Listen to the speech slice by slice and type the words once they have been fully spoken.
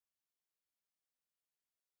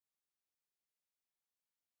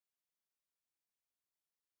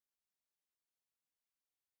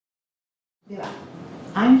では、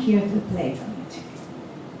I'm here to play some music.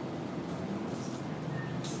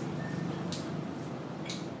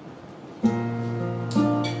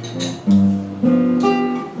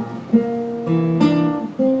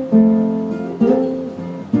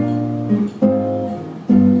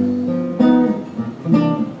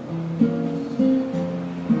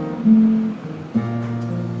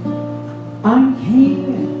 I'm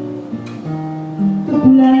here to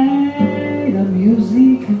play the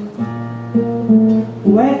music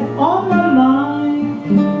with all my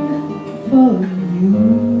mind for you.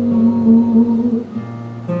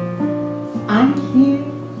 I'm here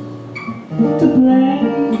to play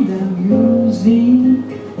the music,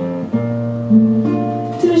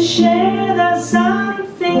 to share the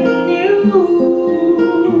something new.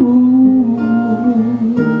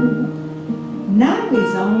 Now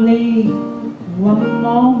is only one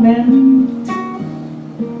moment.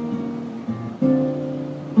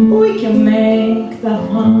 We can make the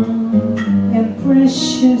fun and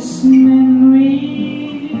precious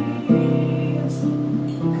memories,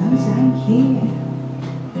 'cause I'm here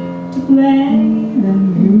to play the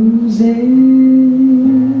music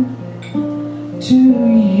to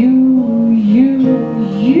you, you,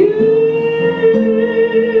 you.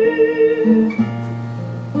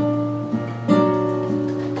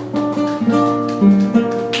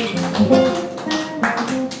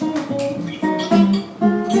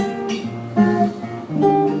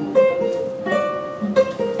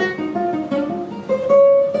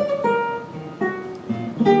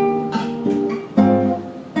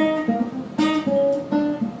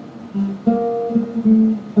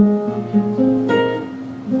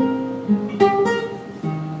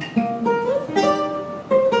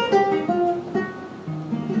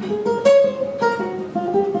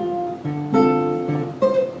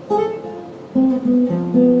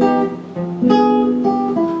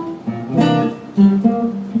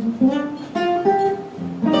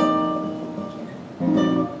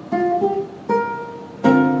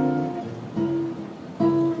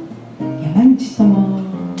山口友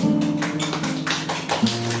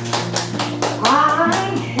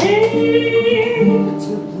I'm here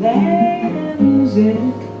to play the music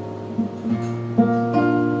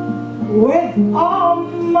with all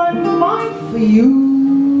my mind for you.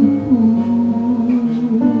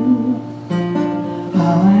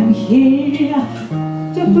 I'm here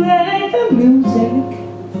to play the music,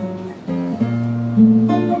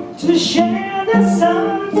 to share the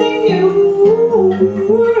something new.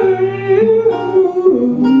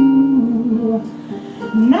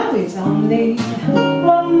 Now it's only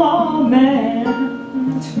one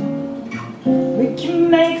moment. We can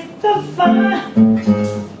make the fun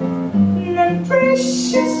and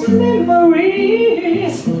precious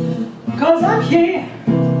memories. 'Cause I'm here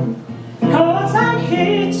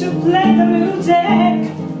to play the music.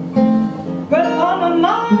 But on my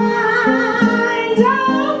mind,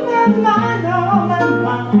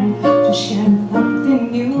 to share something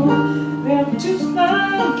new. We're just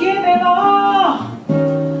not giving all.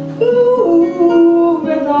 Ooh,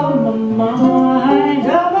 with all my mind,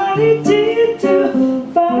 I'm ready to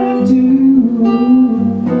follow you.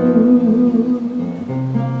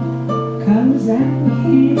 'Cause I'm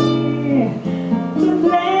here to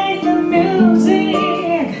play the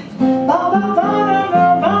music. Ba ba ba ba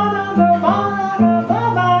ba ba ba ba ba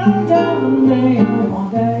ba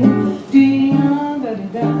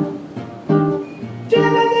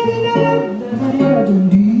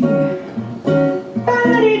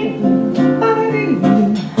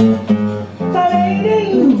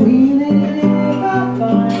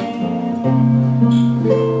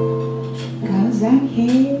I'm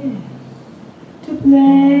here to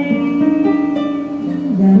play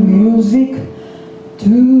the music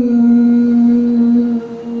to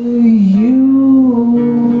you.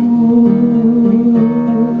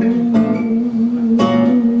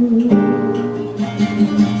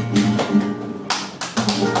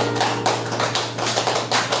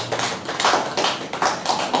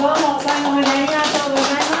どうも最後までありがとうござ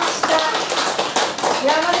いました。山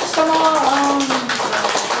口友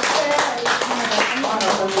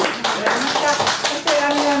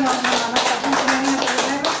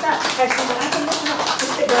来週も何分もそ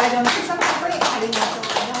してご来場の皆様